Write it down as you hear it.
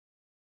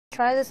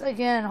Try this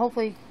again.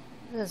 Hopefully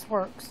this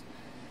works.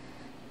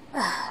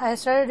 I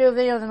started to do a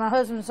video and then my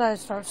husband decided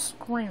to start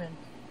screaming.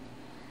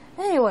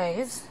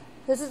 Anyways,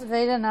 this is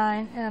Veda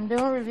 9 and I'm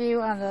doing a review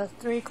on the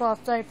 3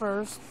 cloth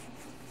diapers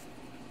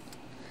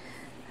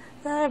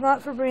that I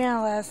bought for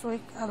Brianna last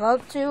week. I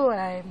love 2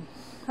 and I'm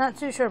not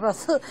too sure about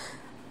the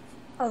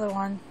other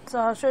one. So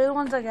I'll show you the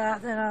ones I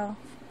got, then I'll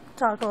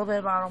talk a little bit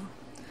about them.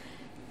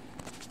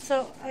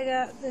 So I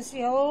got this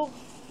yellow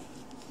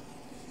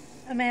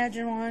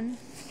Imagine one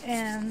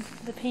and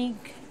the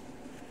pink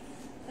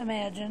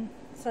Imagine.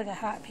 It's like a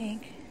hot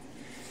pink.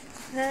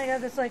 And then I got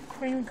this like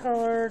cream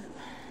colored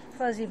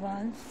fuzzy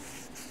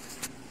buns.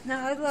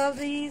 Now I love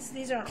these.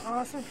 These are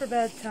awesome for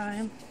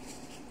bedtime.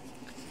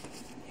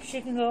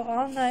 She can go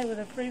all night with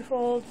a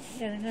pre-fold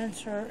and an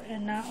insert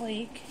and not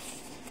leak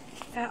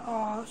at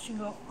all. She can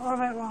go all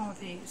night long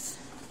with these.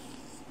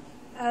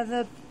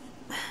 The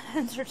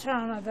insert's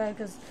on my bed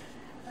because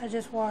I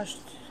just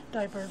washed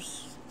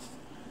diapers.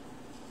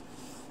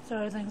 So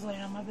everything's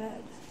laying on my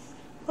bed.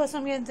 Plus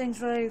I'm getting things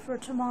ready for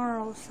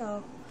tomorrow,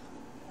 so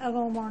I'll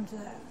go more into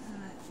that.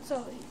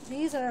 So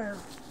these are,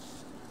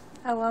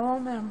 I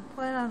love them and I'm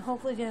planning on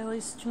hopefully getting at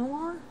least 2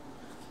 more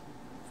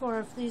for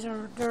if these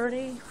are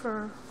dirty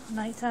for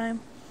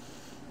nighttime.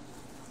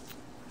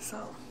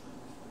 So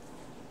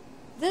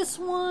this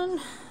one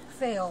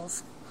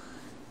fails.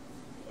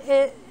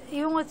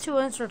 Even with 2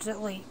 inserts it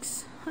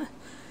leaks.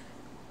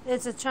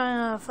 It's a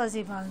China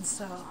fuzzy bun,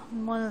 so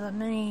one of the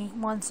mini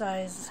one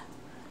size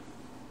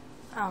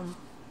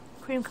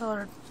cream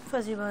colored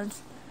fuzzy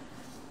buns.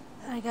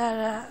 I got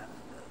at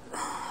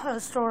a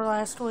store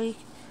last week.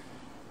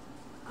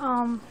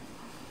 I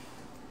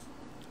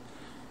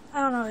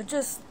don't know, it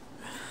just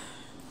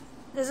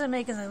isn't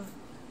making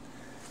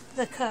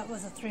the cut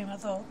with a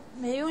 3-month-old.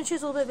 Maybe when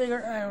she's a little bit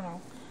bigger, I don't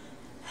know.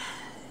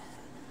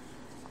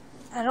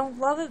 I don't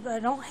love it, but I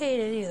don't hate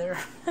it either.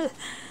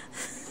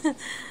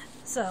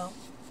 So,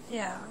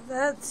 yeah,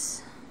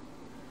 that's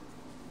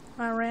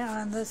my rant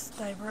on this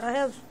diaper. I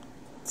have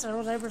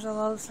several diapers I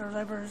love, several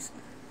diapers,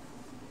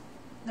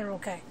 they're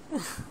okay.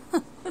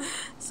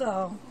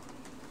 So,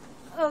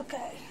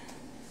 okay.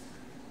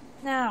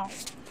 Now,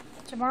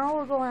 tomorrow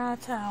we're going out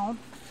of town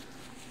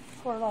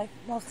for like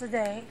most of the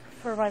day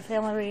for my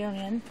family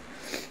reunion.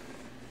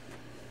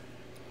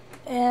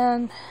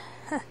 And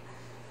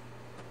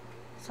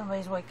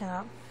somebody's waking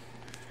up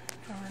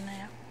from a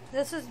nap.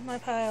 This is my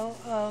pile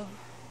of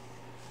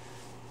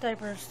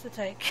diapers to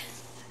take.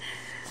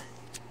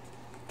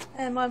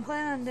 And what I'm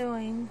planning on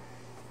doing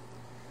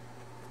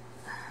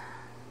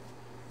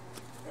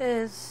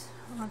is,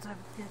 once I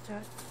get to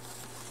it,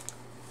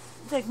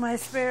 take my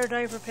spare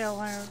diaper pail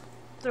liner,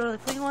 throw the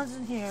clean ones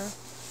in here,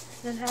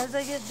 then as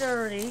they get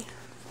dirty,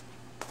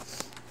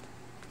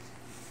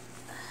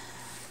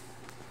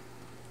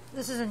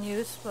 this is in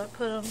use, but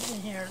put them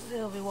in here,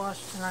 it'll be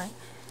washed tonight,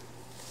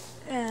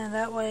 and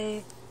that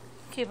way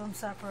keep them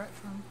separate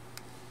from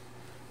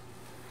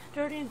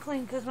dirty and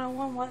clean, because my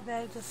one wet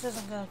bag just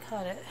isn't going to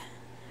cut it,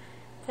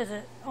 because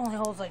it only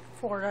holds like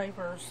 4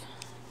 diapers.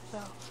 So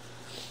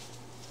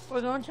we're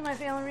going to my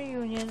family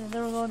reunion and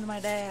then we're going to my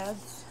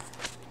dad's,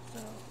 so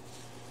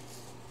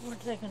we're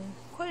taking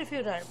quite a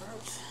few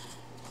diapers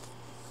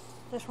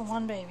just for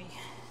one baby.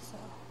 So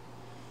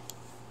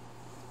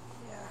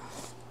yeah,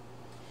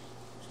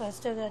 so I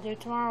still gotta do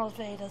tomorrow's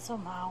Veda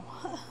somehow.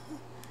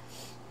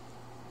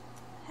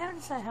 Haven't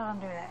decided how I'm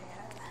doing that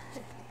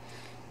yet.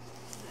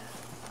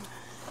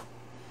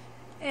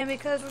 And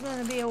because we're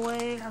going to be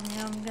away, I'm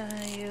going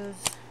to use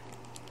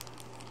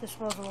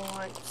disposable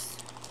wipes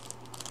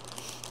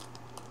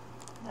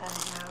that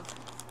I have.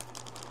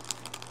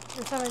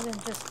 If somebody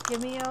didn't just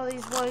give me all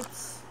these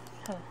wipes,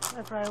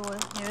 I probably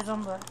wouldn't use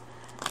them, but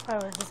I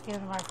would just give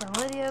them to my friend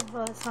Lydia.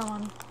 But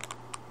someone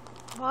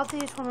bought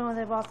these for me when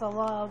they bought the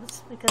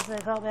Loves because they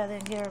felt bad they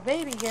didn't get her a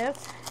baby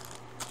gift.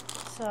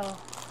 So,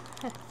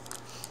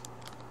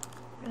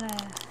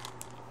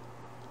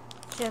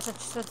 she has such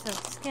sensitive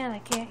skin, I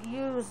can't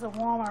use the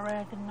Walmart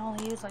brand. I can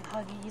only use like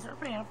Huggies or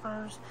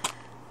Pampers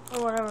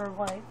or whatever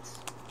wipes.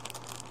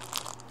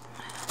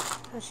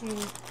 Because she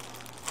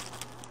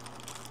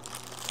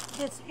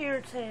gets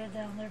irritated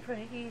down there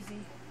pretty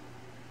easy.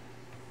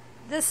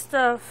 This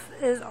stuff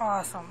is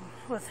awesome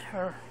with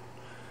her.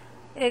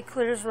 It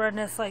clears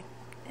redness like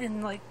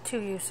in like 2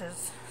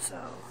 uses. So,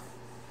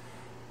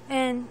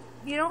 and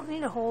you don't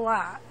need a whole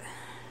lot.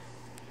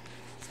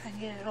 So I can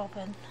get it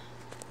open.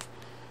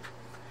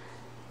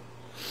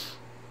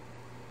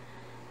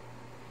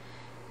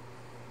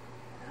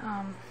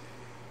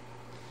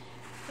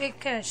 It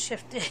kind of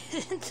shifted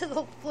into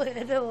the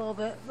lid a little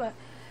bit, but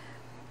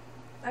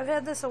I've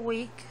had this a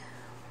week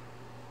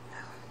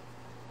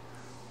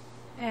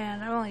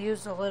and I've only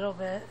used a little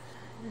bit.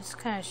 It's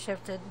kind of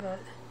shifted, but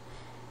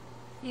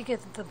you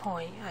get the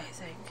point, I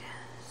think.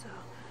 So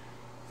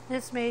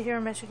it's made here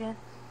in Michigan.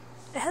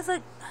 It has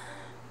like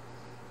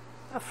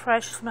a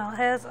fresh smell. It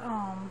has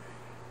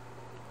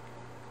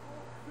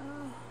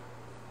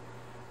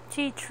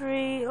tea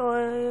tree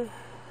oil,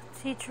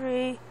 tea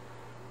tree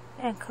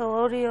and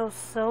colloidal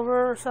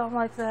silver or something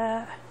like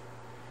that.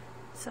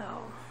 So,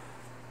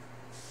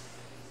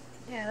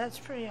 yeah, that's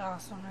pretty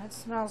awesome. It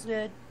smells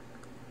good.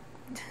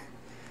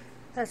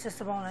 That's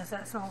just a bonus.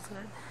 That smells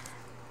good.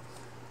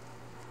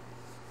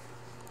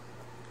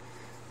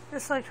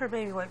 Just like her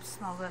baby wipes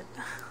smell good.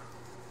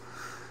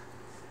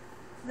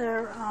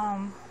 They're,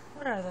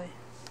 what are they?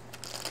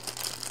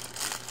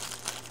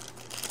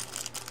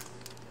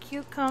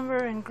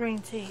 Cucumber and green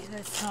tea.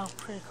 They smell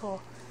pretty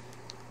cool.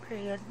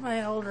 Pretty good.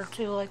 My older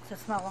two like to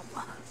smell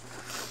them.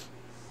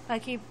 I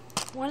keep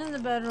one in the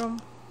bedroom,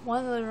 one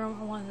in the living room,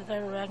 and one in the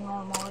diaper bag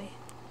normally.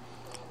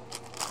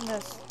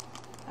 And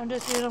I'm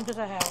just using them because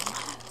I have them.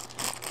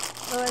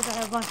 Otherwise, I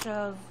have a bunch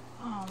of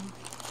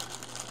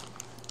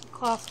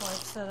cloth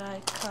wipes that I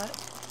cut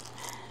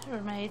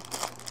or made.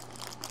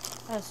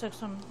 I just took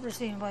some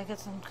receiving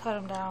blankets and cut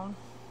them down.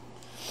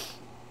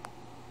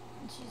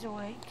 And she's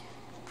awake.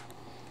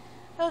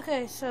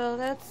 Okay, so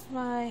that's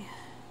my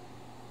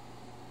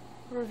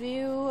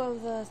review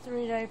of the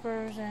 3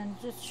 diapers, and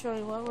just to show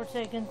you what we're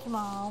taking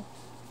tomorrow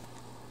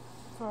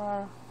for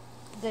our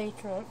day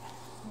trip,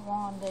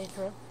 long day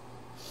trip.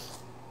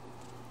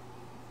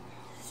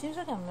 Seems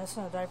like I'm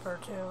missing a diaper or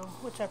 2,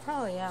 which I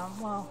probably am.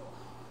 Well,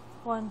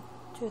 1,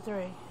 2,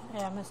 3.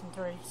 Yeah, I'm missing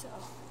 3, so.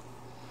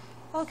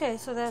 Okay,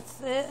 so that's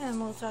it, and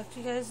we'll talk to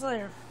you guys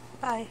later.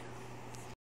 Bye.